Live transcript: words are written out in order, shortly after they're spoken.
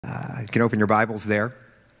You can open your Bibles there,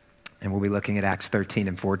 and we'll be looking at Acts 13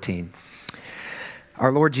 and 14.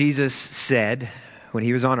 Our Lord Jesus said, when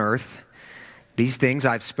he was on earth, "These things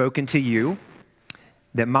I've spoken to you,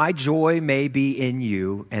 that my joy may be in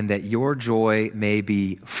you, and that your joy may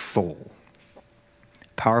be full."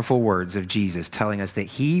 Powerful words of Jesus telling us that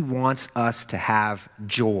he wants us to have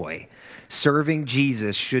joy. Serving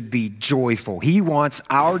Jesus should be joyful. He wants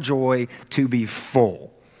our joy to be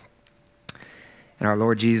full. And our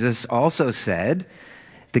Lord Jesus also said,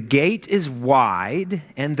 "The gate is wide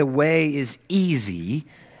and the way is easy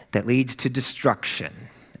that leads to destruction,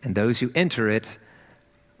 and those who enter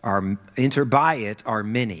by it are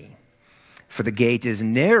many. For the gate is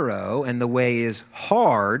narrow and the way is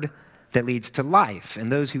hard that leads to life,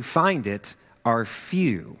 and those who find it are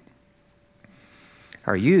few."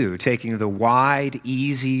 Are you taking the wide,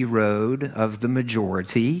 easy road of the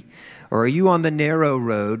majority, or are you on the narrow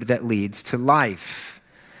road that leads to life?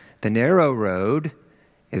 The narrow road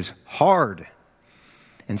is hard,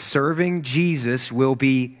 and serving Jesus will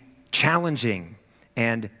be challenging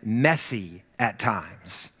and messy at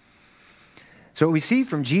times. So what we see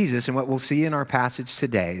from Jesus and what we'll see in our passage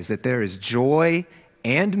today is that there is joy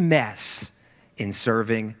and mess in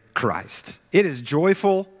serving Christ. It is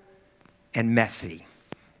joyful and messy,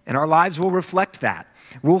 and our lives will reflect that.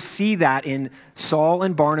 We'll see that in Saul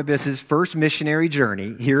and Barnabas' first missionary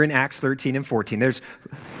journey here in Acts 13 and 14. There's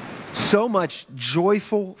so much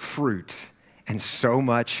joyful fruit and so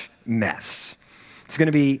much mess. It's going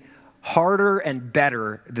to be harder and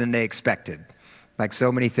better than they expected. Like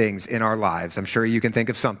so many things in our lives, I'm sure you can think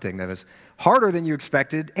of something that was harder than you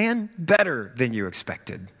expected and better than you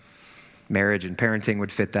expected. Marriage and parenting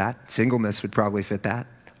would fit that. Singleness would probably fit that.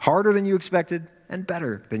 Harder than you expected and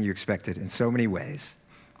better than you expected in so many ways.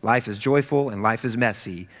 Life is joyful and life is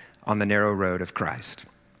messy on the narrow road of Christ.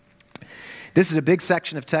 This is a big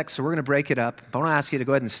section of text, so we're going to break it up. I want to ask you to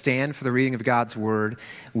go ahead and stand for the reading of God's Word.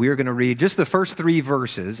 We're going to read just the first 3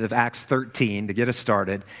 verses of Acts 13 to get us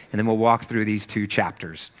started, and then we'll walk through these 2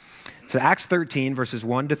 chapters. So Acts 13, verses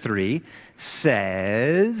 1 to 3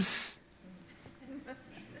 says,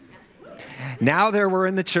 "Now there were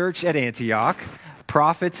in the church at Antioch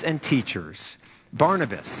prophets and teachers,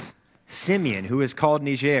 Barnabas, Simeon, who is called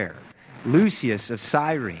Niger, Lucius of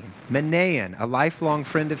Cyrene, Manaen, a lifelong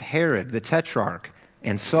friend of Herod the Tetrarch,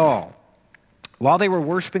 and Saul. While they were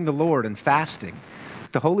worshiping the Lord and fasting,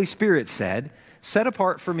 the Holy Spirit said, 'Set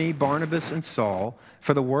apart for me Barnabas and Saul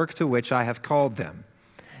for the work to which I have called them.'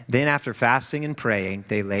 Then after fasting and praying,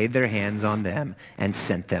 they laid their hands on them and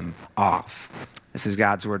sent them off." This is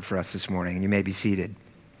God's word for us this morning, and you may be seated.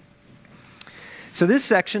 So this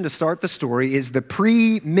section, to start the story, is the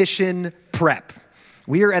pre-mission prep.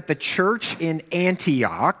 We are at the church in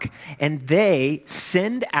Antioch, and they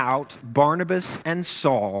send out Barnabas and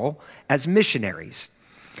Saul as missionaries.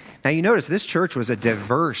 Now you notice this church was a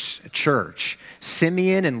diverse church.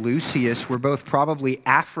 Simeon and Lucius were both probably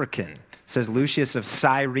African. It says Lucius of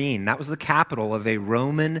Cyrene. That was the capital of a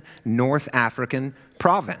Roman North African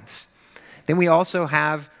province. Then we also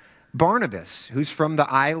have Barnabas, who's from the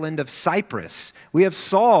island of Cyprus. We have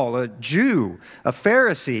Saul, a Jew, a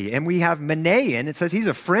Pharisee, and we have Manaen. It says he's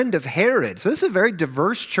a friend of Herod. So this is a very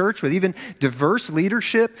diverse church with even diverse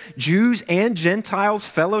leadership, Jews and Gentiles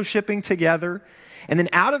fellowshipping together. And then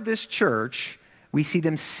out of this church, we see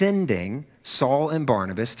them sending Saul and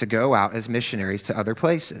Barnabas to go out as missionaries to other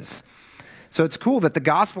places. So it's cool that the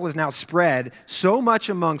gospel is now spread so much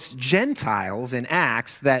amongst Gentiles in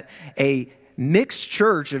Acts that a mixed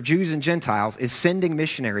church of Jews and Gentiles is sending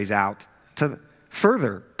missionaries out to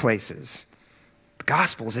further places. The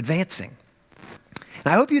gospel is advancing.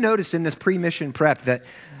 And I hope you noticed in this pre-mission prep that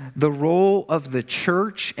the role of the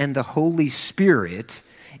church and the Holy Spirit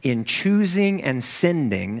in choosing and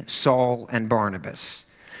sending Saul and Barnabas.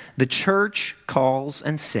 The church calls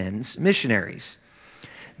and sends missionaries.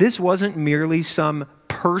 This wasn't merely some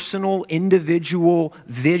personal, individual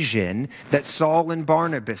vision that Saul and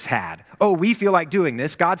Barnabas had. Oh, we feel like doing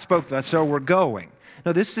this. God spoke to us, so we're going.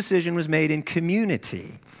 No, this decision was made in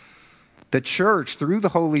community. The church, through the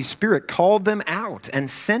Holy Spirit, called them out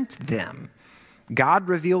and sent them. God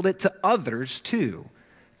revealed it to others too,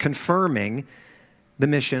 confirming the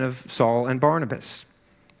mission of Saul and Barnabas.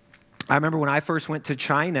 I remember when I first went to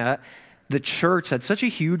China, the church had such a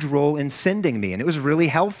huge role in sending me, and it was really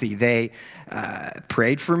healthy. They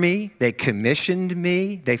prayed for me, they commissioned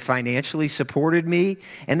me, they financially supported me,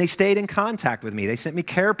 and they stayed in contact with me. They sent me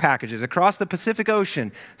care packages across the Pacific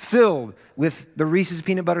Ocean filled with the Reese's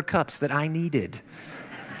peanut butter cups that I needed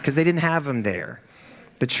because they didn't have them there.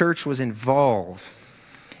 The church was involved.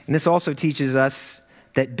 And this also teaches us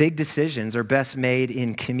that big decisions are best made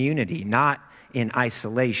in community, not in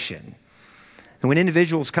isolation. And when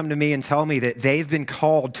individuals come to me and tell me that they've been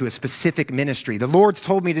called to a specific ministry, the Lord's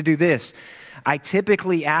told me to do this, I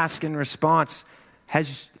typically ask in response,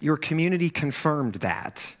 has your community confirmed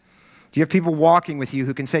that? Do you have people walking with you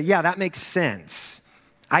who can say, yeah, that makes sense.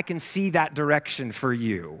 I can see that direction for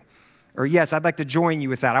you. Or yes, I'd like to join you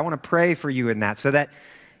with that. I want to pray for you in that so that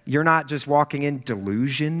you're not just walking in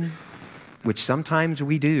delusion, which sometimes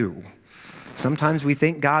we do. Sometimes we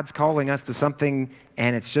think God's calling us to something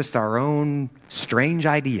and it's just our own strange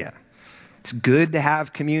idea. It's good to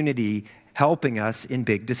have community helping us in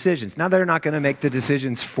big decisions. Now, they're not going to make the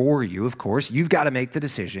decisions for you, of course. You've got to make the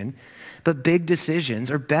decision. But big decisions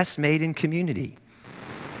are best made in community.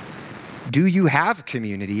 Do you have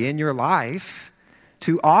community in your life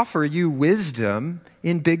to offer you wisdom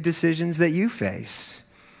in big decisions that you face?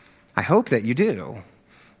 I hope that you do.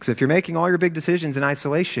 Because if you're making all your big decisions in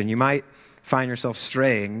isolation, you might find yourself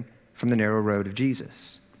straying from the narrow road of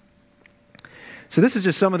Jesus. So this is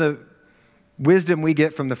just some of the wisdom we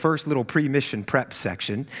get from the first little pre-mission prep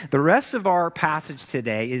section. The rest of our passage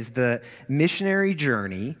today is the missionary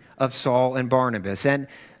journey of Saul and Barnabas. And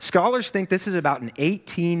scholars think this is about an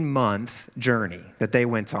 18-month journey that they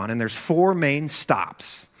went on. And there's 4 main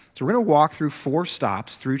stops. So we're going to walk through 4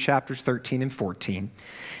 stops through chapters 13 and 14.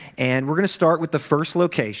 And we're going to start with the first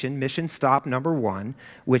location, mission stop number 1,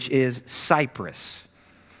 which is Cyprus.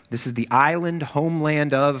 This is the island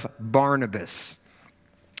homeland of Barnabas.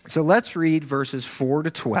 So let's read verses 4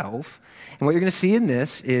 to 12. And what you're going to see in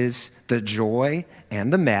this is the joy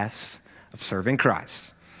and the mess of serving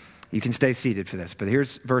Christ. You can stay seated for this, but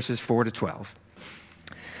here's verses 4 to 12.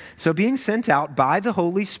 So being sent out by the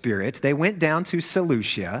Holy Spirit, they went down to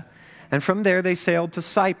Seleucia, and from there they sailed to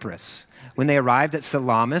Cyprus. When they arrived at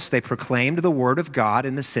Salamis, they proclaimed the word of God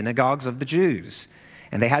in the synagogues of the Jews,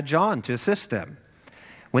 and they had John to assist them.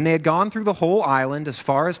 When they had gone through the whole island as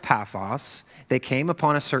far as Paphos, they came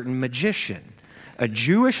upon a certain magician, a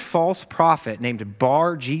Jewish false prophet named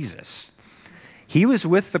Bar-Jesus. He was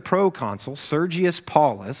with the proconsul Sergius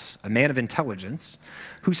Paulus, a man of intelligence,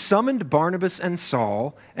 who summoned Barnabas and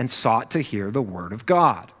Saul and sought to hear the word of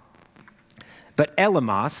God. But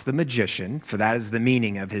Elymas, the magician, for that is the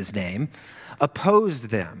meaning of his name, opposed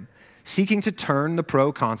them, seeking to turn the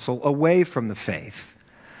proconsul away from the faith.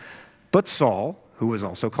 But Saul, who was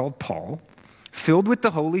also called Paul, filled with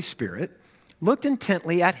the Holy Spirit, looked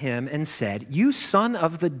intently at him and said, "You son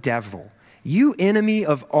of the devil, you enemy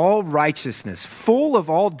of all righteousness, full of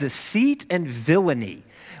all deceit and villainy,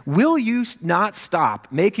 will you not stop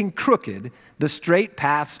making crooked the straight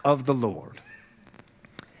paths of the Lord?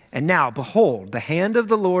 And now, behold, the hand of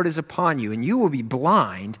the Lord is upon you, and you will be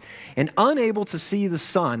blind and unable to see the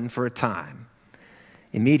sun for a time."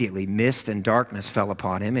 Immediately, mist and darkness fell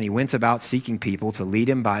upon him, and he went about seeking people to lead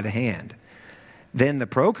him by the hand. Then the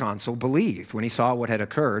proconsul believed when he saw what had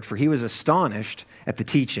occurred, for he was astonished at the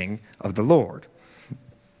teaching of the Lord.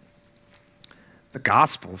 The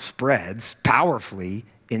gospel spreads powerfully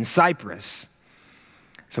in Cyprus.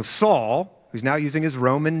 So Saul, who's now using his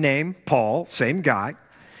Roman name, Paul, same guy,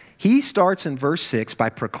 he starts in verse 6 by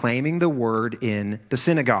proclaiming the word in the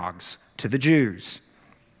synagogues to the Jews.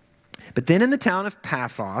 But then in the town of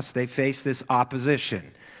Paphos, they face this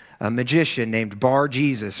opposition. A magician named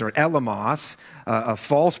Bar-Jesus, or Elymas, a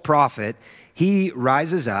false prophet, he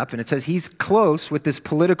rises up, and it says he's close with this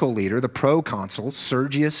political leader, the proconsul,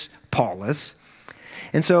 Sergius Paulus.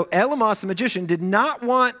 And so Elymas, the magician, did not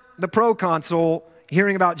want the proconsul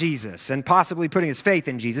hearing about Jesus and possibly putting his faith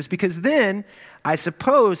in Jesus, because then I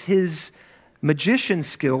suppose his magician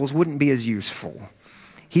skills wouldn't be as useful.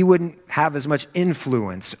 He wouldn't have as much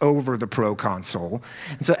influence over the proconsul.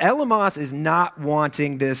 And so Elymas is not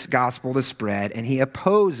wanting this gospel to spread, and he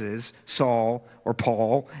opposes Saul or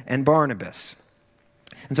Paul and Barnabas.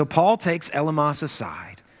 And so Paul takes Elymas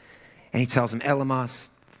aside, and he tells him, "Elymas,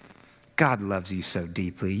 God loves you so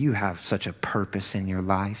deeply. You have such a purpose in your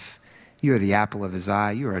life. You are the apple of his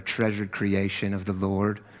eye. You are a treasured creation of the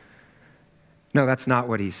Lord." No, that's not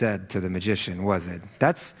what he said to the magician, was it?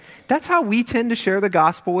 That's how we tend to share the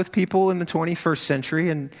gospel with people in the 21st century,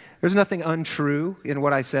 and there's nothing untrue in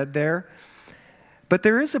what I said there. But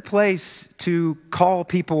there is a place to call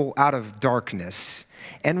people out of darkness.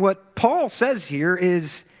 And what Paul says here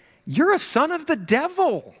is, you're a son of the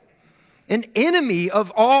devil, an enemy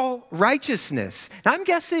of all righteousness. Now, I'm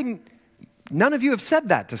guessing none of you have said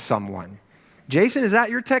that to someone. Jason, is that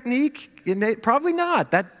your technique? Probably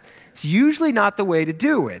not. It's usually not the way to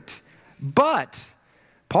do it. But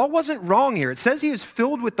Paul wasn't wrong here. It says he was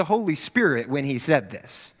filled with the Holy Spirit when he said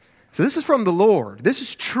this. So this is from the Lord. This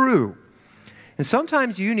is true. And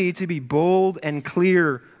sometimes you need to be bold and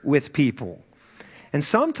clear with people. And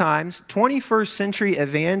sometimes 21st century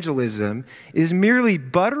evangelism is merely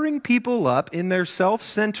buttering people up in their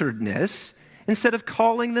self-centeredness instead of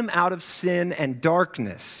calling them out of sin and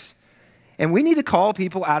darkness. And we need to call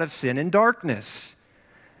people out of sin and darkness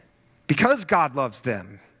because God loves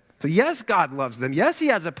them. So yes, God loves them. Yes, he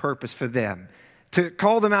has a purpose for them to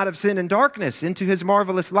call them out of sin and darkness into his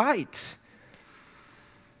marvelous light.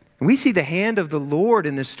 And we see the hand of the Lord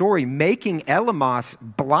in this story making Elymas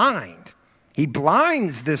blind. He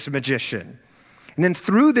blinds this magician. And then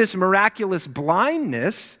through this miraculous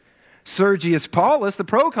blindness, Sergius Paulus, the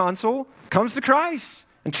proconsul, comes to Christ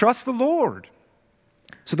and trusts the Lord.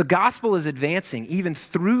 So the gospel is advancing even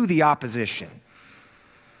through the opposition.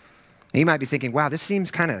 And you might be thinking, wow, this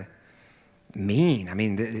seems kind of mean. I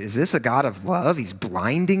mean, is this a God of love? He's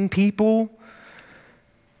blinding people?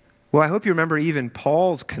 Well, I hope you remember even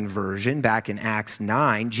Paul's conversion back in Acts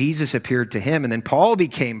 9. Jesus appeared to him, and then Paul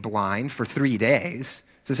became blind for 3 days.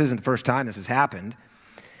 So this isn't the first time this has happened.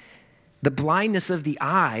 The blindness of the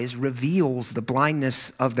eyes reveals the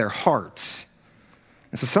blindness of their hearts.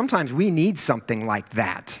 And so sometimes we need something like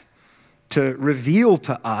that to reveal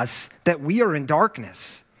to us that we are in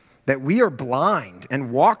darkness, that we are blind and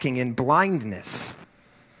walking in blindness.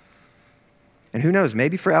 And who knows,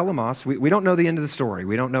 maybe for Elymas, we don't know the end of the story.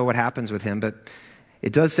 We don't know what happens with him, but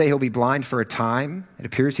it does say he'll be blind for a time. It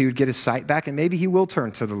appears he would get his sight back, and maybe he will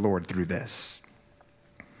turn to the Lord through this.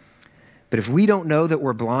 But if we don't know that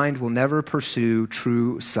we're blind, we'll never pursue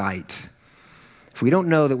true sight. If we don't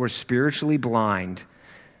know that we're spiritually blind,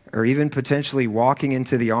 or even potentially walking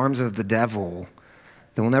into the arms of the devil,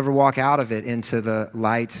 then we'll never walk out of it into the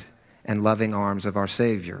light and loving arms of our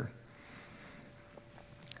Savior.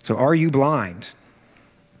 So are you blind?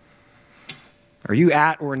 Are you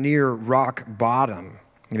at or near rock bottom?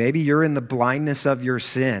 Maybe you're in the blindness of your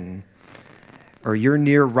sin, or you're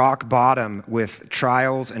near rock bottom with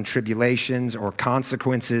trials and tribulations or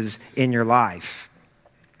consequences in your life.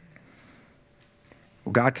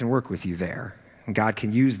 Well, God can work with you there, and God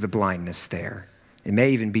can use the blindness there. It may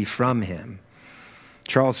even be from him.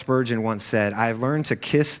 Charles Spurgeon once said, "I have learned to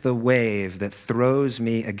kiss the wave that throws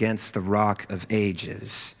me against the rock of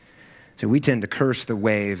ages." So we tend to curse the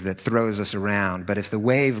wave that throws us around, but if the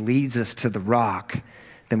wave leads us to the rock,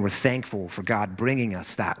 then we're thankful for God bringing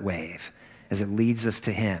us that wave as it leads us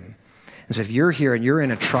to him. And so if you're here and you're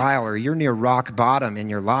in a trial or you're near rock bottom in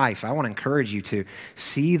your life, I want to encourage you to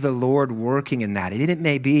see the Lord working in that. And it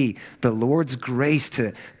may be the Lord's grace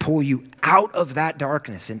to pull you out of that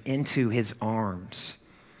darkness and into his arms.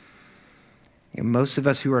 You know, most of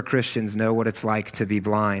us who are Christians know what it's like to be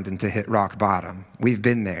blind and to hit rock bottom. We've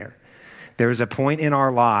been there. There was a point in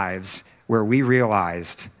our lives where we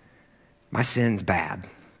realized, my sin's bad.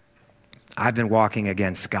 I've been walking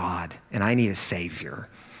against God, and I need a Savior.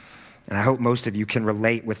 And I hope most of you can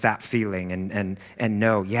relate with that feeling and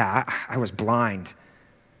know, yeah, I was blind,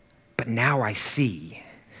 but now I see.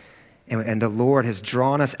 And the Lord has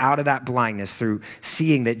drawn us out of that blindness through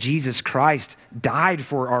seeing that Jesus Christ died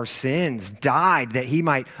for our sins, died that he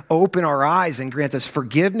might open our eyes and grant us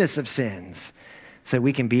forgiveness of sins so that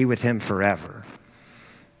we can be with him forever.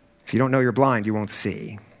 If you don't know you're blind, you won't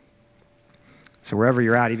see. So wherever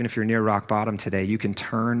you're at, even if you're near rock bottom today, you can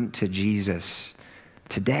turn to Jesus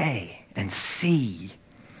today and see.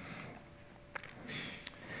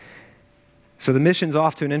 So the mission's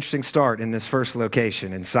off to an interesting start in this first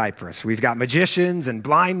location in Cyprus. We've got magicians and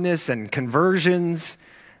blindness and conversions.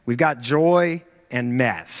 We've got joy and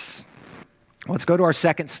mess. Let's go to our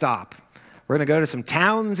second stop. We're going to go to some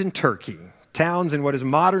towns in Turkey, towns in what is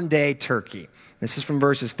modern-day Turkey. This is from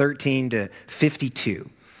verses 13 to 52.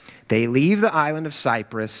 They leave the island of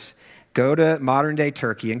Cyprus, go to modern-day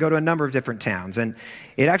Turkey, and go to a number of different towns. And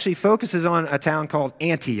it actually focuses on a town called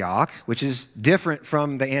Antioch, which is different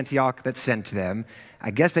from the Antioch that sent them.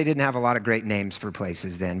 I guess they didn't have a lot of great names for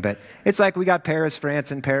places then, but it's like we got Paris,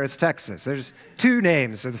 France, and Paris, Texas. There's two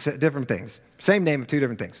names for the different things. Same name of two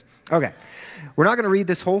different things. Okay, we're not going to read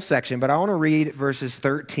this whole section, but I want to read verses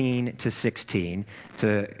 13 to 16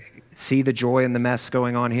 to see the joy and the mess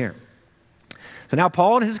going on here. So now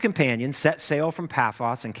Paul and his companions set sail from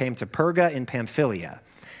Paphos and came to Perga in Pamphylia.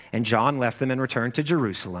 And John left them and returned to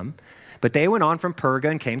Jerusalem. But they went on from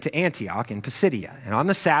Perga and came to Antioch in Pisidia. And on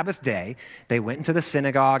the Sabbath day, they went into the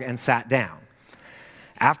synagogue and sat down.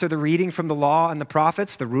 After the reading from the law and the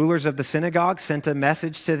prophets, the rulers of the synagogue sent a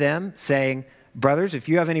message to them saying, "Brothers, if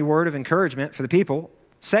you have any word of encouragement for the people,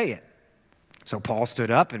 say it." So Paul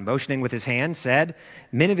stood up and motioning with his hand said,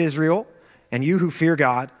 "Men of Israel, and you who fear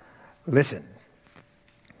God, listen.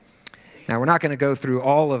 Now, we're not going to go through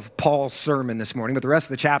all of Paul's sermon this morning, but the rest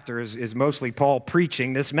of the chapter is mostly Paul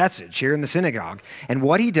preaching this message here in the synagogue. And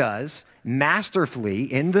what he does masterfully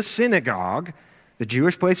in the synagogue, the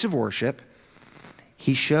Jewish place of worship,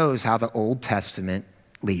 he shows how the Old Testament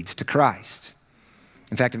leads to Christ.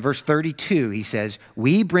 In fact, in verse 32, he says,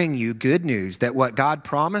 "We bring you good news that what God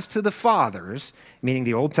promised to the fathers," meaning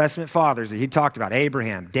the Old Testament fathers that he talked about,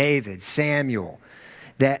 Abraham, David, Samuel,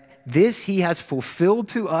 that this he has fulfilled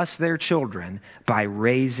to us, their children, by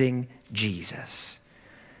raising Jesus.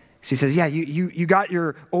 So he says, yeah, you got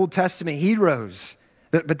your Old Testament heroes,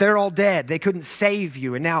 but they're all dead. They couldn't save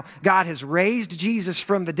you. And now God has raised Jesus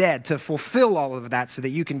from the dead to fulfill all of that so that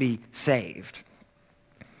you can be saved.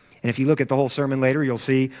 And if you look at the whole sermon later, you'll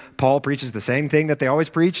see Paul preaches the same thing that they always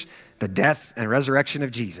preach, the death and resurrection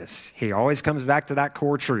of Jesus. He always comes back to that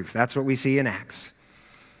core truth. That's what we see in Acts.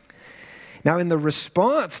 Now, in the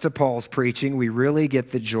response to Paul's preaching, we really get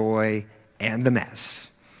the joy and the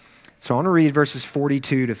mess. So I want to read verses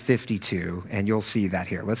 42 to 52, and you'll see that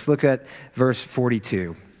here. Let's look at verse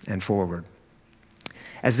 42 and forward.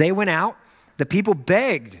 "As they went out, the people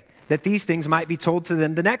begged that these things might be told to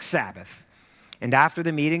them the next Sabbath. And after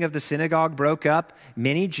the meeting of the synagogue broke up,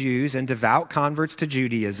 many Jews and devout converts to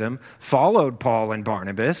Judaism followed Paul and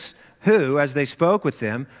Barnabas, who, as they spoke with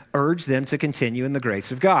them, urged them to continue in the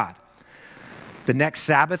grace of God. The next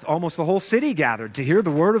Sabbath, almost the whole city gathered to hear the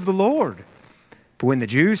word of the Lord. But when the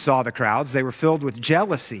Jews saw the crowds, they were filled with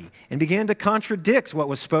jealousy and began to contradict what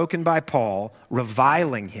was spoken by Paul,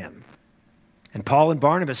 reviling him. And Paul and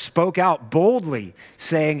Barnabas spoke out boldly,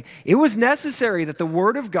 saying, 'It was necessary that the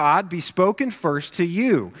word of God be spoken first to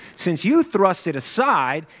you. Since you thrust it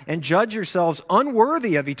aside and judge yourselves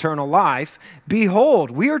unworthy of eternal life, behold,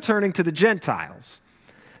 we are turning to the Gentiles.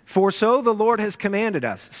 For so the Lord has commanded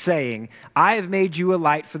us, saying, I have made you a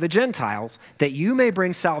light for the Gentiles, that you may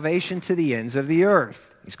bring salvation to the ends of the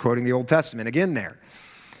earth.'" He's quoting the Old Testament again there.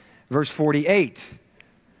 Verse 48.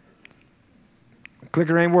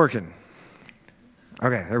 Clicker ain't working.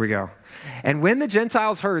 Okay, there we go. "And when the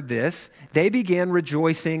Gentiles heard this, they began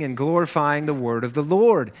rejoicing and glorifying the word of the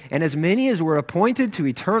Lord. And as many as were appointed to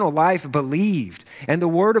eternal life believed. And the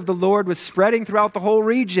word of the Lord was spreading throughout the whole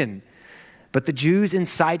region. But the Jews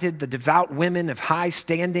incited the devout women of high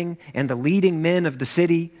standing and the leading men of the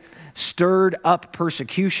city, stirred up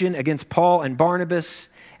persecution against Paul and Barnabas,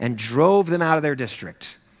 and drove them out of their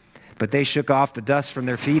district. But they shook off the dust from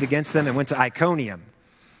their feet against them and went to Iconium.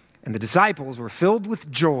 And the disciples were filled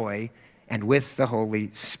with joy and with the Holy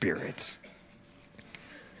Spirit."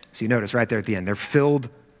 So you notice right there at the end, they're filled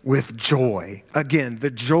with joy. Again,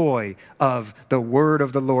 the joy of the word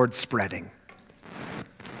of the Lord spreading.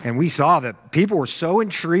 And we saw that people were so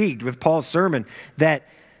intrigued with Paul's sermon that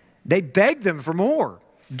they begged them for more.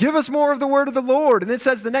 Give us more of the word of the Lord. And it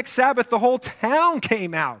says the next Sabbath, the whole town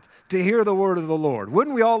came out to hear the word of the Lord.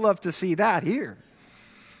 Wouldn't we all love to see that here?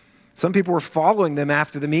 Some people were following them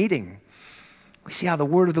after the meeting. We see how the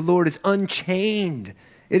word of the Lord is unchained.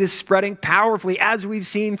 It is spreading powerfully, as we've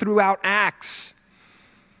seen throughout Acts.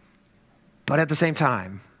 But at the same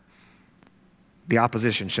time, the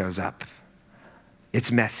opposition shows up. It's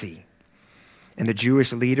messy. And the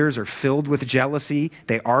Jewish leaders are filled with jealousy.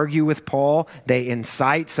 They argue with Paul. They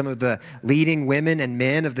incite some of the leading women and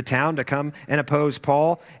men of the town to come and oppose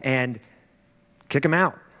Paul and kick him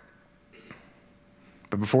out.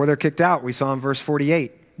 But before they're kicked out, we saw in verse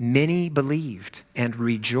 48, many believed and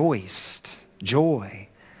rejoiced. Joy.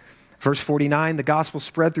 Verse 49, the gospel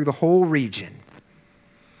spread through the whole region.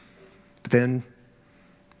 But then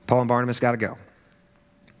Paul and Barnabas got to go.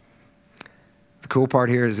 The cool part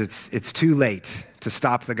here is it's too late to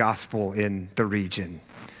stop the gospel in the region.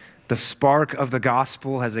 The spark of the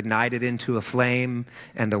gospel has ignited into a flame,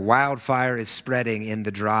 and the wildfire is spreading in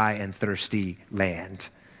the dry and thirsty land.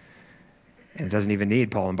 And it doesn't even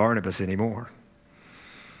need Paul and Barnabas anymore.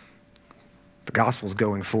 The gospel's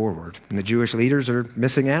going forward, and the Jewish leaders are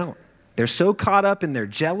missing out. They're so caught up in their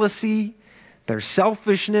jealousy, their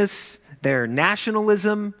selfishness, their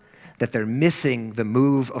nationalism, that they're missing the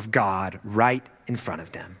move of God right in front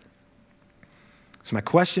of them. So my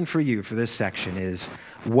question for you for this section is,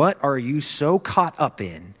 what are you so caught up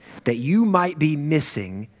in that you might be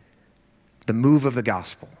missing the move of the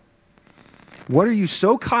gospel? What are you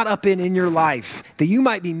so caught up in your life that you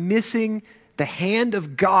might be missing the hand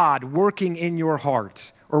of God working in your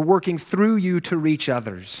heart or working through you to reach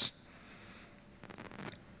others?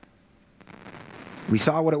 We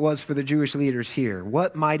saw what it was for the Jewish leaders here.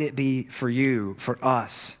 What might it be for you, for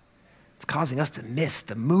us? It's causing us to miss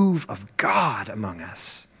the move of God among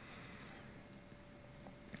us.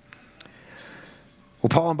 Well,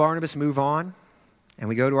 Paul and Barnabas move on, and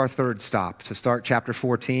we go to our third stop to start chapter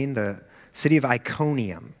 14, the city of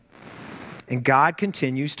Iconium. And God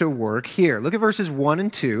continues to work here. Look at verses 1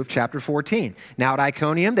 and 2 of chapter 14. Now at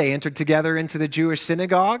Iconium, they entered together into the Jewish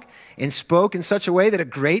synagogue and spoke in such a way that a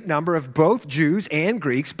great number of both Jews and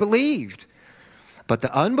Greeks believed. But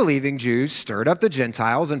the unbelieving Jews stirred up the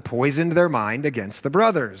Gentiles and poisoned their mind against the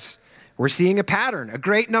brothers. We're seeing a pattern. A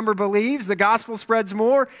great number believes, the gospel spreads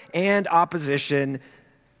more, and opposition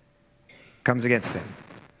comes against them.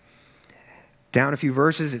 Down a few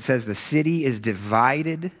verses, it says the city is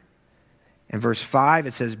divided. In verse 5,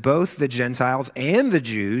 it says both the Gentiles and the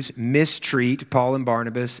Jews mistreat Paul and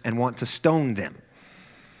Barnabas and want to stone them.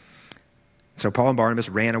 So Paul and Barnabas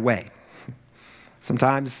ran away.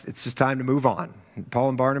 Sometimes it's just time to move on. Paul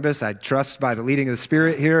and Barnabas, I trust by the leading of the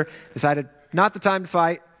Spirit here, decided not the time to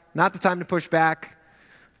fight, not the time to push back.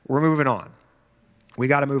 We're moving on. We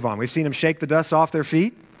got to move on. We've seen them shake the dust off their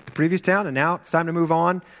feet, the previous town, and now it's time to move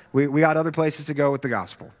on. We got other places to go with the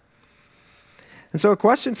gospel. And so a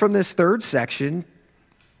question from this third section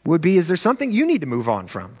would be, is there something you need to move on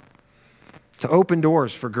from to open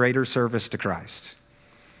doors for greater service to Christ?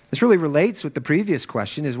 This really relates with the previous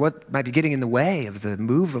question, is what might be getting in the way of the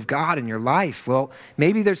move of God in your life? Well,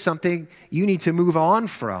 maybe there's something you need to move on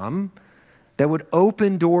from that would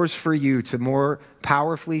open doors for you to more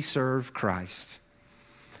powerfully serve Christ.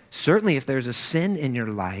 Certainly, if there's a sin in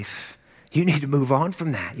your life, you need to move on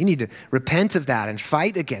from that. You need to repent of that and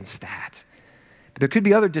fight against that. But there could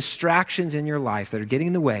be other distractions in your life that are getting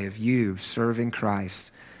in the way of you serving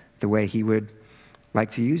Christ the way he would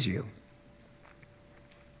like to use you.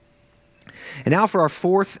 And now for our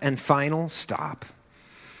fourth and final stop.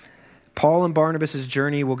 Paul and Barnabas'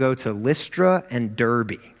 journey will go to Lystra and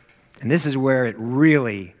Derbe. And this is where it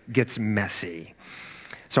really gets messy.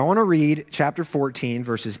 So I want to read chapter 14,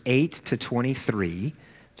 verses 8 to 23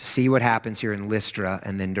 to see what happens here in Lystra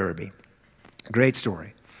and then Derbe. Great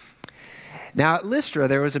story. Now at Lystra,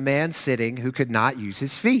 there was a man sitting who could not use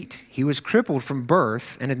his feet. He was crippled from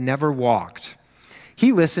birth and had never walked.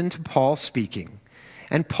 He listened to Paul speaking.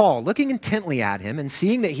 And Paul, looking intently at him and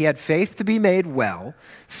seeing that he had faith to be made well,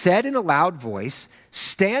 said in a loud voice,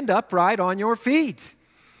 "Stand upright on your feet."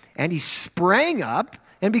 And he sprang up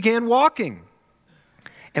and began walking.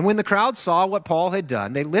 And when the crowd saw what Paul had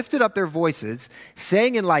done, they lifted up their voices,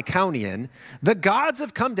 saying in Lycaonian, "The gods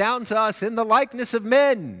have come down to us in the likeness of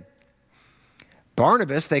men."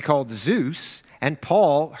 Barnabas they called Zeus, and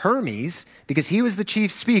Paul Hermes, because he was the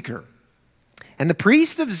chief speaker. And the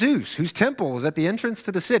priest of Zeus, whose temple was at the entrance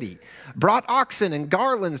to the city, brought oxen and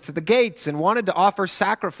garlands to the gates and wanted to offer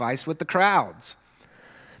sacrifice with the crowds.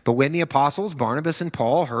 But when the apostles, Barnabas and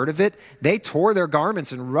Paul, heard of it, they tore their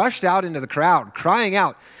garments and rushed out into the crowd, crying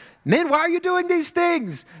out, "Men, why are you doing these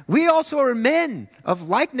things? We also are men of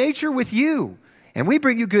like nature with you, and we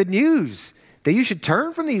bring you good news, that you should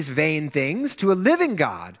turn from these vain things to a living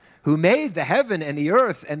God, who made the heaven and the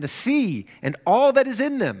earth and the sea and all that is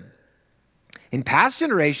in them. In past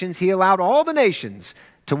generations, he allowed all the nations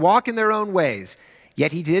to walk in their own ways,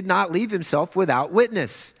 yet he did not leave himself without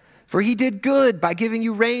witness. For he did good by giving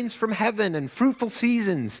you rains from heaven and fruitful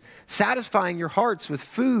seasons, satisfying your hearts with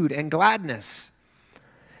food and gladness."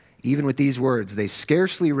 Even with these words, they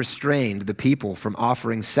scarcely restrained the people from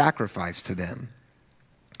offering sacrifice to them.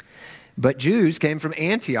 But Jews came from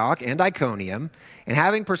Antioch and Iconium, and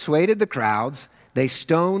having persuaded the crowds, they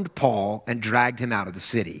stoned Paul and dragged him out of the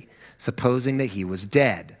city, supposing that he was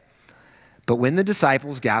dead. But when the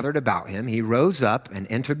disciples gathered about him, he rose up and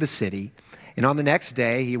entered the city, and on the next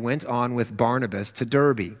day he went on with Barnabas to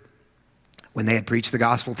Derbe. When they had preached the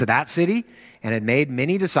gospel to that city and had made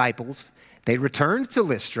many disciples, they returned to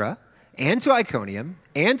Lystra and to Iconium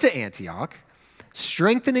and to Antioch,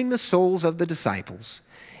 strengthening the souls of the disciples,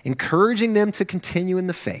 encouraging them to continue in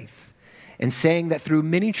the faith, and saying that through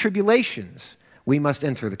many tribulations we must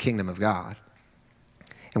enter the kingdom of God.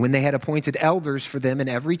 And when they had appointed elders for them in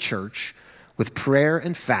every church, with prayer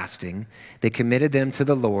and fasting, they committed them to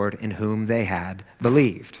the Lord in whom they had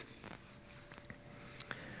believed.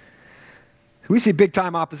 We see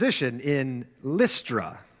big-time opposition in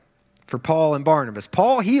Lystra for Paul and Barnabas.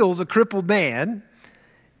 Paul heals a crippled man,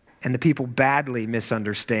 and the people badly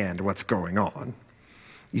misunderstand what's going on.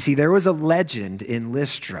 You see, there was a legend in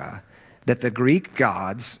Lystra that the Greek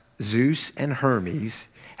gods, Zeus and Hermes,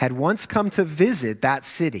 had once come to visit that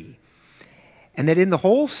city, and that in the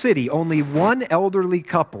whole city, only one elderly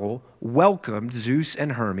couple welcomed Zeus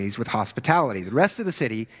and Hermes with hospitality. The rest of the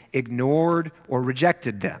city ignored or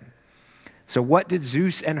rejected them. So what did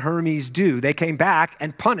Zeus and Hermes do? They came back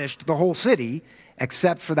and punished the whole city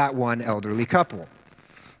except for that one elderly couple.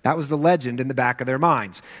 That was the legend in the back of their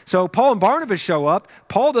minds. So Paul and Barnabas show up.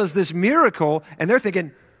 Paul does this miracle, and they're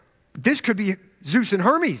thinking, this could be Zeus and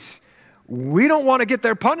Hermes. We don't want to get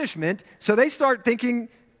their punishment. So they start thinking,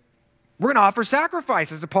 we're going to offer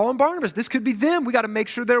sacrifices to Paul and Barnabas. This could be them. We got to make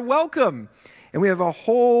sure they're welcome. And we have a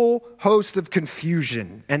whole host of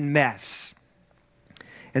confusion and mess.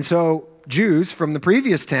 And so Jews from the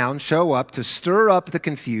previous town show up to stir up the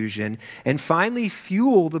confusion and finally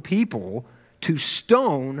fuel the people to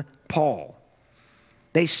stone Paul.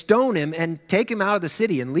 They stone him and take him out of the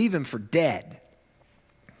city and leave him for dead.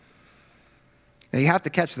 Now you have to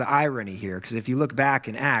catch the irony here, because if you look back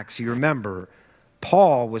in Acts, you remember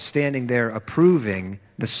Paul was standing there approving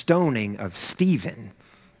the stoning of Stephen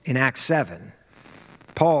in Acts 7.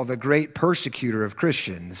 Paul, the great persecutor of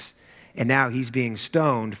Christians, and now he's being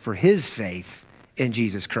stoned for his faith in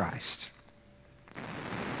Jesus Christ.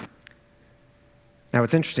 Now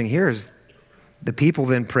what's interesting here is the people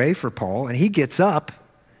then pray for Paul, and he gets up,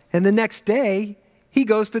 and the next day he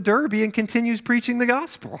goes to Derbe and continues preaching the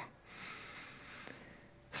gospel.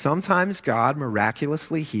 Sometimes God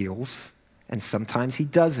miraculously heals, and sometimes he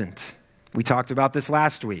doesn't. We talked about this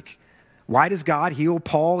last week. Why does God heal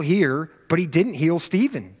Paul here, but he didn't heal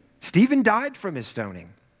Stephen? Stephen died from his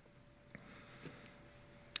stoning.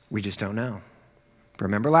 We just don't know.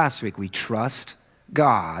 Remember last week, we trust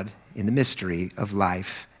God in the mystery of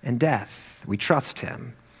life and death. We trust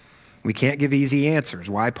him. We can't give easy answers.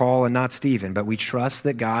 Why Paul and not Stephen? But we trust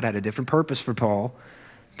that God had a different purpose for Paul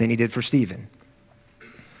than he did for Stephen.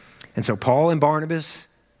 And so Paul and Barnabas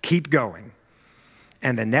keep going.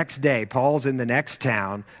 And the next day, Paul's in the next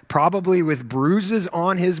town, probably with bruises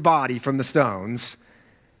on his body from the stones.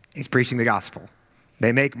 He's preaching the gospel.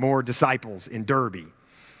 They make more disciples in Derbe.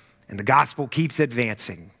 And the gospel keeps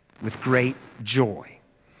advancing with great joy.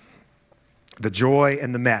 The joy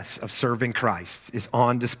and the mess of serving Christ is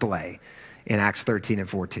on display in Acts 13 and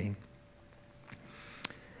 14.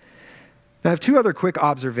 Now, I have two other quick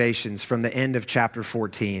observations from the end of chapter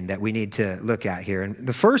 14 that we need to look at here. And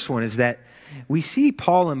the first one is that we see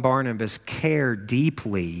Paul and Barnabas care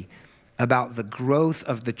deeply about the growth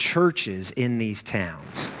of the churches in these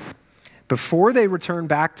towns. Before they return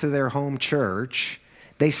back to their home church,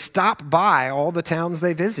 they stop by all the towns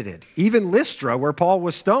they visited. Even Lystra, where Paul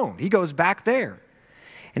was stoned, he goes back there.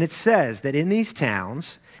 And it says that in these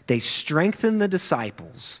towns, they strengthen the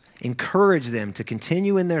disciples, encourage them to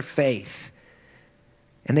continue in their faith,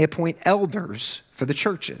 and they appoint elders for the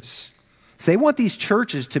churches. So they want these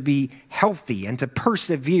churches to be healthy and to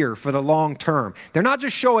persevere for the long term. They're not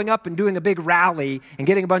just showing up and doing a big rally and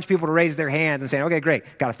getting a bunch of people to raise their hands and saying, okay, great,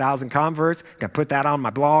 got 1,000 converts, got to put that on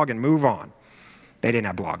my blog and move on. They didn't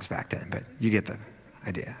have blogs back then, but you get the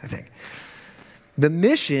idea, I think. The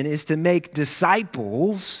mission is to make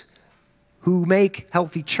disciples who make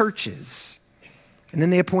healthy churches. And then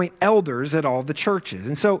they appoint elders at all the churches.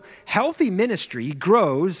 And so healthy ministry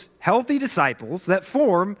grows healthy disciples that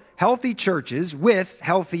form healthy churches with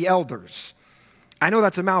healthy elders. I know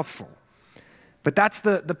that's a mouthful, but that's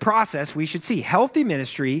the process we should see. Healthy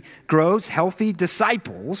ministry grows healthy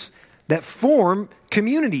disciples that form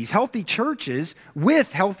communities, healthy churches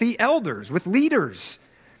with healthy elders, with leaders.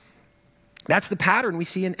 That's the pattern we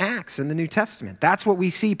see in Acts in the New Testament. That's what we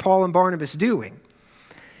see Paul and Barnabas doing.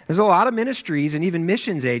 There's a lot of ministries and even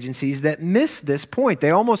missions agencies that miss this point. They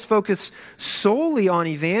almost focus solely on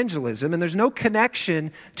evangelism, and there's no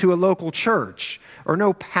connection to a local church or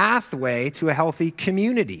no pathway to a healthy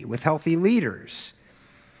community with healthy leaders.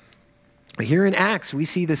 Here in Acts, we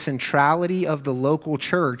see the centrality of the local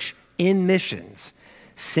church in missions,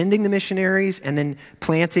 sending the missionaries and then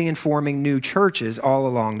planting and forming new churches all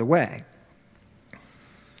along the way.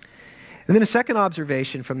 And then a second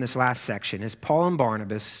observation from this last section is Paul and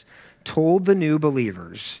Barnabas told the new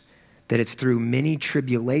believers that it's through many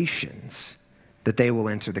tribulations that they will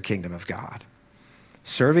enter the kingdom of God.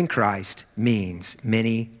 Serving Christ means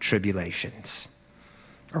many tribulations,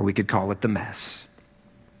 or we could call it the mess.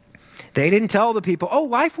 They didn't tell the people, oh,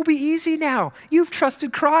 life will be easy now. You've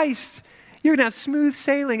trusted Christ. You're going to have smooth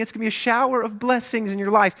sailing. It's going to be a shower of blessings in your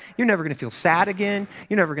life. You're never going to feel sad again.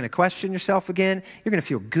 You're never going to question yourself again. You're going to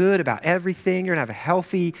feel good about everything. You're going to have a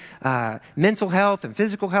healthy mental health and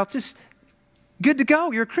physical health. Just good to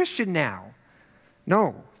go. You're a Christian now.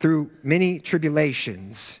 No, through many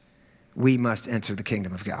tribulations, we must enter the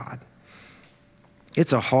kingdom of God.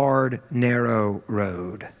 It's a hard, narrow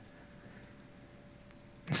road.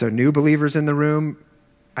 So new believers in the room,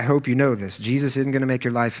 I hope you know this. Jesus isn't going to make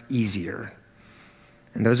your life easier.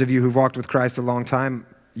 And those of you who've walked with Christ a long time,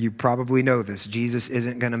 you probably know this. Jesus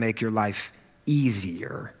isn't going to make your life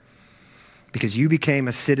easier. because you became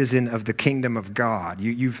a citizen of the kingdom of God.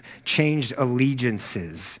 You've changed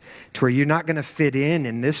allegiances to where you're not going to fit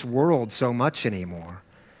in this world so much anymore.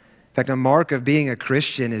 In fact, a mark of being a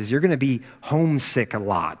Christian is you're going to be homesick a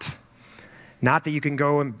lot. Not that you can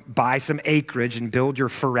go and buy some acreage and build your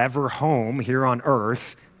forever home here on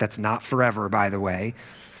earth. That's not forever, by the way.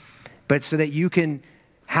 But so that you can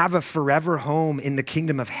have a forever home in the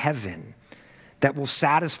kingdom of heaven that will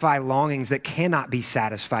satisfy longings that cannot be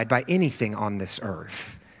satisfied by anything on this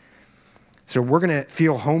earth. So we're going to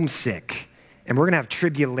feel homesick, and we're going to have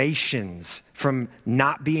tribulations from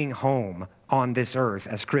not being home on this earth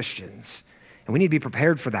as Christians. And we need to be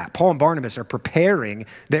prepared for that. Paul and Barnabas are preparing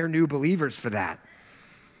their new believers for that.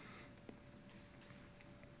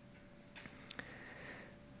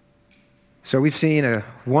 So we've seen a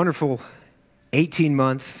wonderful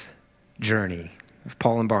 18-month journey of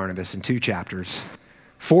Paul and Barnabas in 2 chapters,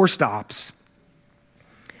 4 stops.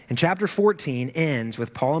 And chapter 14 ends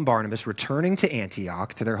with Paul and Barnabas returning to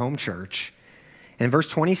Antioch, to their home church. And in verse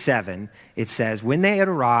 27, it says, when they had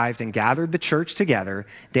arrived and gathered the church together,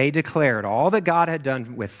 they declared all that God had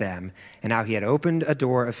done with them and how he had opened a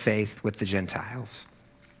door of faith with the Gentiles.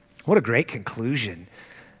 What a great conclusion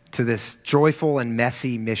to this joyful and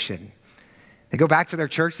messy mission. They go back to their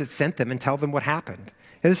church that sent them and tell them what happened.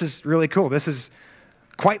 And this is really cool. This is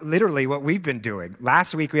quite literally what we've been doing.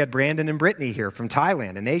 Last week, we had Brandon and Brittany here from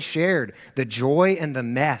Thailand, and they shared the joy and the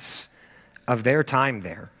mess of their time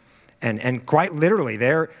there. And quite literally,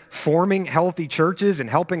 they're forming healthy churches and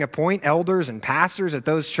helping appoint elders and pastors at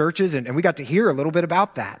those churches, and we got to hear a little bit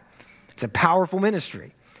about that. It's a powerful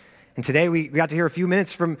ministry. And today, we got to hear a few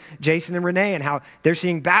minutes from Jason and Renee and how they're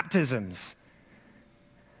seeing baptisms.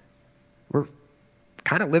 We're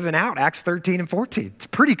kind of living out Acts 13 and 14. It's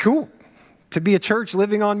pretty cool to be a church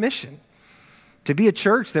living on mission, to be a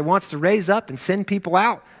church that wants to raise up and send people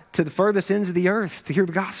out to the furthest ends of the earth to hear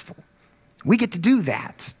the gospel. We get to do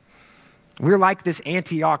that. We're like this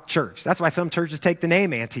Antioch church. That's why some churches take the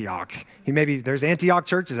name Antioch. Maybe there's Antioch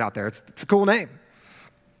churches out there. It's a cool name.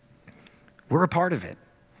 We're a part of it.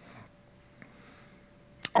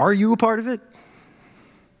 Are you a part of it?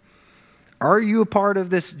 Are you a part of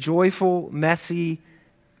this joyful, messy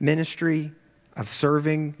ministry of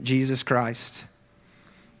serving Jesus Christ?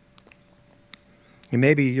 And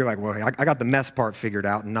maybe you're like, well, I got the mess part figured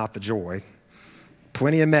out and not the joy.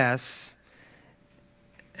 Plenty of mess.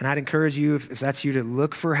 And I'd encourage you, if that's you, to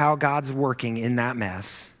look for how God's working in that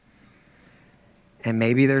mess. And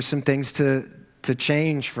maybe there's some things to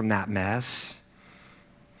change from that mess.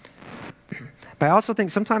 But I also think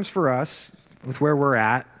sometimes for us, with where we're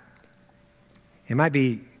at, it might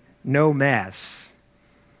be no mess,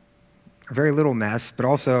 or very little mess, but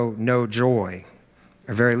also no joy,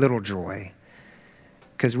 or very little joy.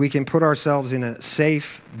 Because we can put ourselves in a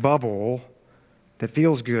safe bubble that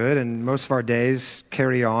feels good, and most of our days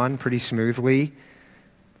carry on pretty smoothly.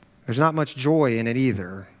 There's not much joy in it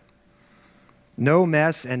either. No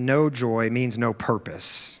mess and no joy means no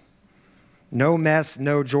purpose. No mess,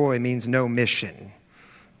 no joy means no mission.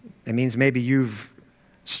 It means maybe you've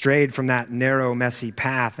strayed from that narrow, messy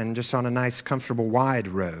path and just on a nice, comfortable, wide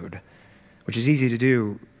road, which is easy to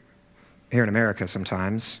do here in America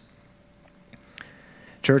sometimes.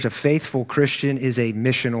 Church, a faithful Christian is a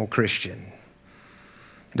missional Christian.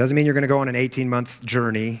 It doesn't mean you're going to go on an 18-month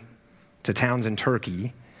journey to towns in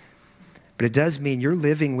Turkey, but it does mean you're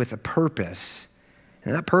living with a purpose,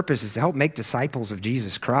 and that purpose is to help make disciples of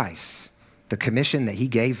Jesus Christ, the commission that he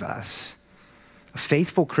gave us. A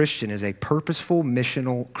faithful Christian is a purposeful,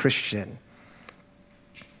 missional Christian.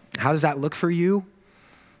 How does that look for you?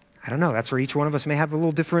 I don't know. That's where each one of us may have a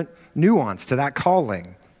little different nuance to that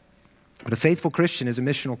calling. But a faithful Christian is a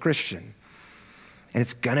missional Christian, and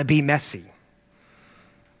it's going to be messy.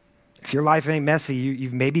 If your life ain't messy,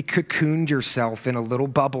 you've maybe cocooned yourself in a little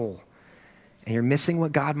bubble, and you're missing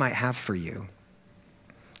what God might have for you.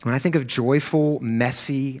 When I think of joyful,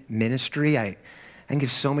 messy ministry, I can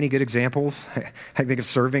give so many good examples. I think of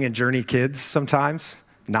serving and Journey Kids sometimes.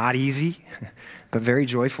 Not easy, but very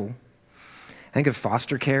joyful. I think of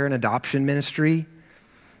foster care and adoption ministry.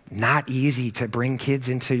 Not easy to bring kids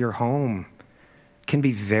into your home. It can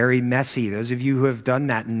be very messy. Those of you who have done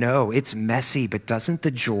that know it's messy, but doesn't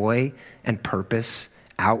the joy and purpose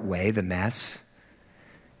outweigh the mess?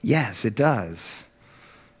 Yes, it does.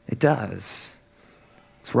 It does.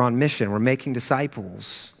 So we're on mission. We're making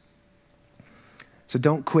disciples. So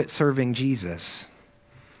don't quit serving Jesus.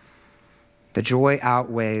 The joy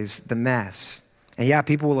outweighs the mess. And yeah,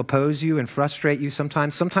 people will oppose you and frustrate you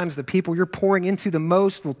sometimes. Sometimes the people you're pouring into the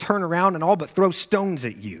most will turn around and all but throw stones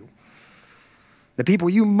at you. The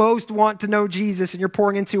people you most want to know Jesus and you're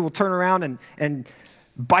pouring into will turn around and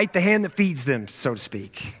bite the hand that feeds them, so to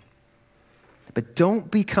speak. But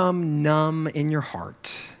don't become numb in your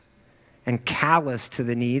heart and callous to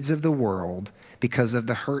the needs of the world because of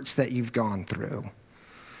the hurts that you've gone through.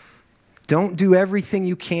 Don't do everything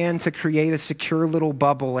you can to create a secure little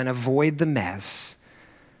bubble and avoid the mess,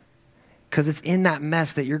 because it's in that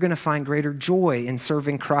mess that you're going to find greater joy in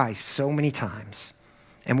serving Christ so many times,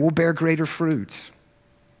 and we'll bear greater fruit.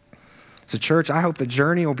 So church, I hope the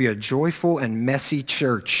journey will be a joyful and messy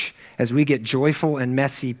church as we get joyful and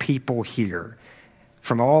messy people here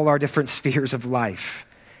from all our different spheres of life.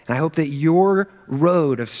 And I hope that your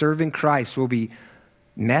road of serving Christ will be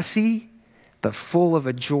messy, but full of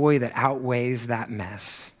a joy that outweighs that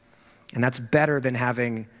mess. And that's better than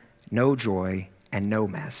having no joy and no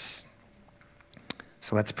mess.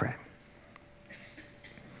 So let's pray.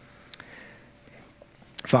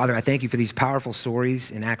 Father, I thank you for these powerful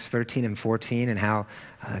stories in Acts 13 and 14 and how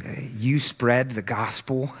you spread the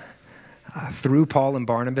gospel through Paul and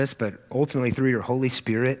Barnabas, but ultimately through your Holy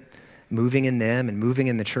Spirit moving in them and moving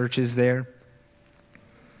in the churches there.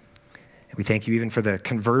 We thank you even for the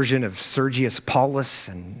conversion of Sergius Paulus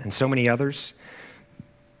and so many others.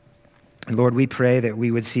 And Lord, we pray that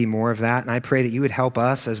we would see more of that. And I pray that you would help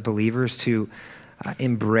us as believers to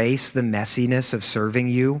embrace the messiness of serving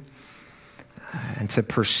you and to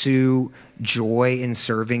pursue joy in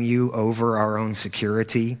serving you over our own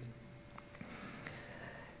security.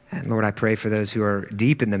 And Lord, I pray for those who are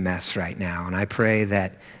deep in the mess right now. And I pray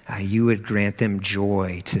that you would grant them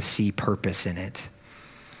joy to see purpose in it.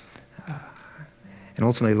 And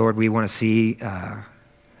ultimately, Lord, we want to see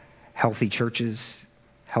healthy churches,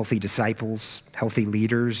 healthy disciples, healthy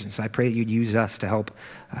leaders. And so I pray that you'd use us to help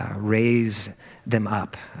raise them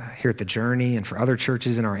up here at The Journey and for other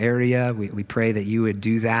churches in our area. We pray that you would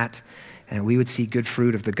do that and we would see good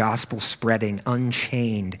fruit of the gospel spreading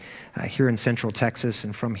unchained here in Central Texas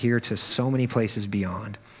and from here to so many places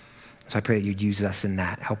beyond. So I pray that you'd use us in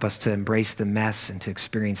that. Help us to embrace the mess and to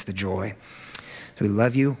experience the joy. So we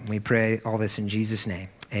love you, and we pray all this in Jesus' name.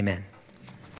 Amen.